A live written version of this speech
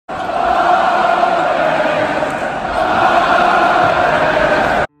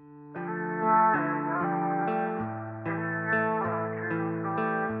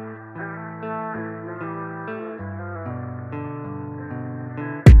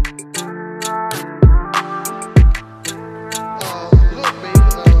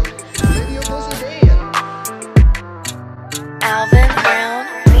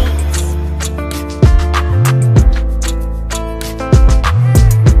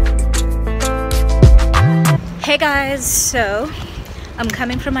Hey guys, so I'm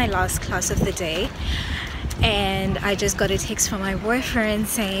coming from my last class of the day and I just got a text from my boyfriend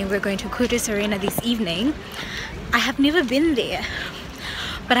saying we're going to Kudus Arena this evening. I have never been there,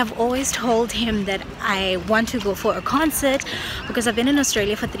 but I've always told him that I want to go for a concert because I've been in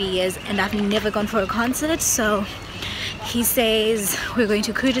Australia for 3 years and I've never gone for a concert. So he says we're going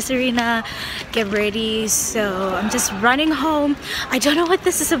to Kudus Arena, get ready. So I'm just running home. I don't know what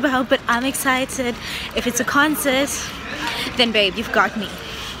this is about, but I'm excited. If it's a concert, then babe, you've got me,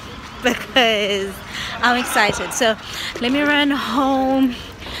 because I'm excited. So let me run home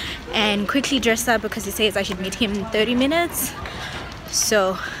and quickly dress up because he says I should meet him in 30 minutes.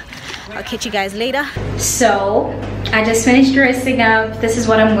 So I'll catch you guys later. So I just finished dressing up. This is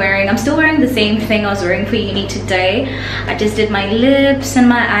what I'm wearing. I'm still wearing the same thing I was wearing for uni today. I just did my lips and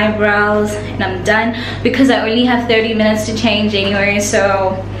my eyebrows and I'm done because I only have 30 minutes to change anyway.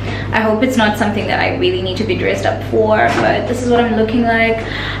 So I hope it's not something that I really need to be dressed up for, but this is what I'm looking like.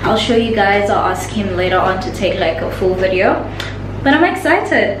 I'll show you guys. I'll ask him later on to take like a full video, but I'm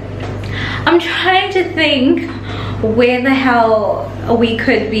excited. I'm trying to think where the hell we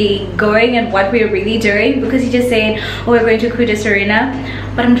could be going and what we're really doing, because he just said, oh, we're going to Kudus Arena,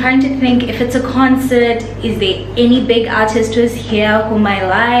 but I'm trying to think if it's a concert, is there any big artist who's here whom I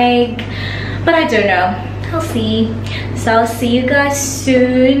like, but I don't know. I'll see. So I'll see you guys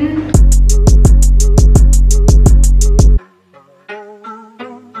soon.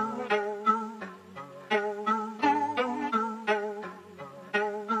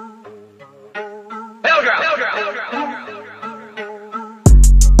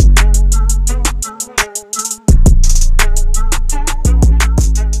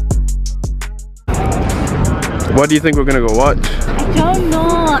 What do you think we're gonna go watch? I don't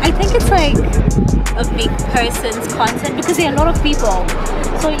know. I think it's like a big person's concert because there are a lot of people.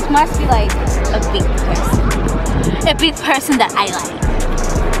 So it must be like a big person. A big person that I like.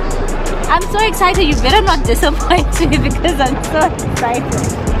 I'm so excited. You better not disappoint me because I'm so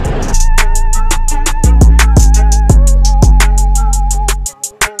excited.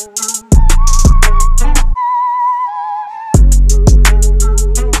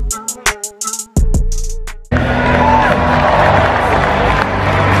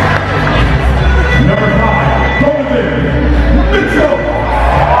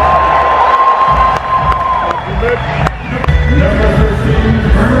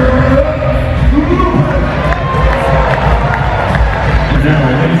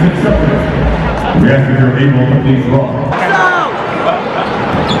 We ask if you're able to please rock.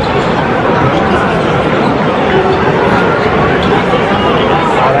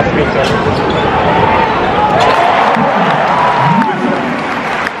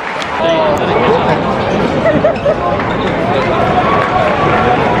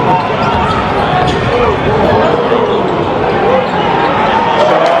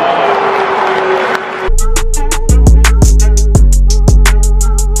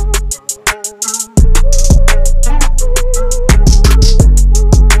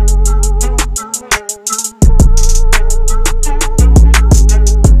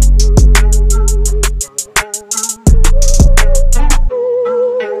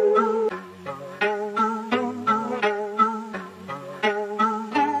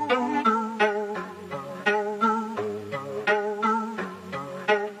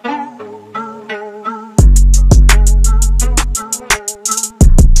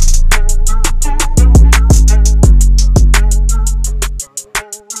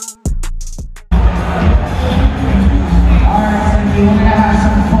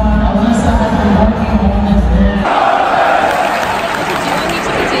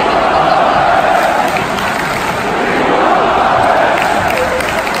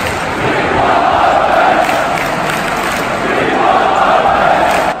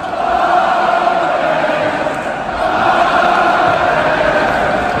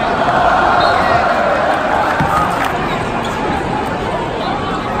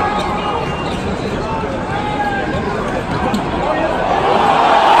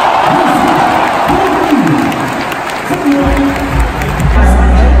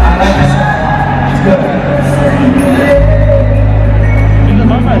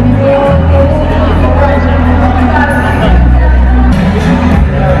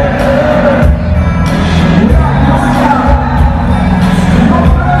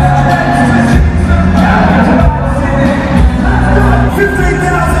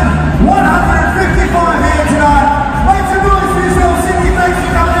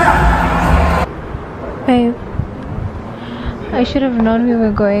 Babe, I should have known we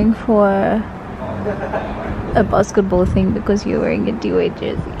were going for a basketball thing because you're wearing a D-Wade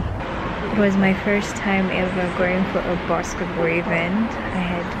jersey. It was my first time ever going for a basketball event. I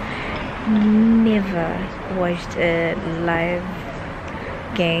had never watched a live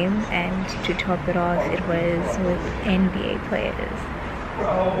game, and to top it off, it was with NBA players.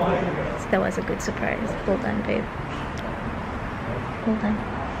 So that was a good surprise. Well done, babe. Well done.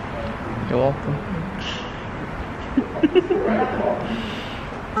 You're welcome.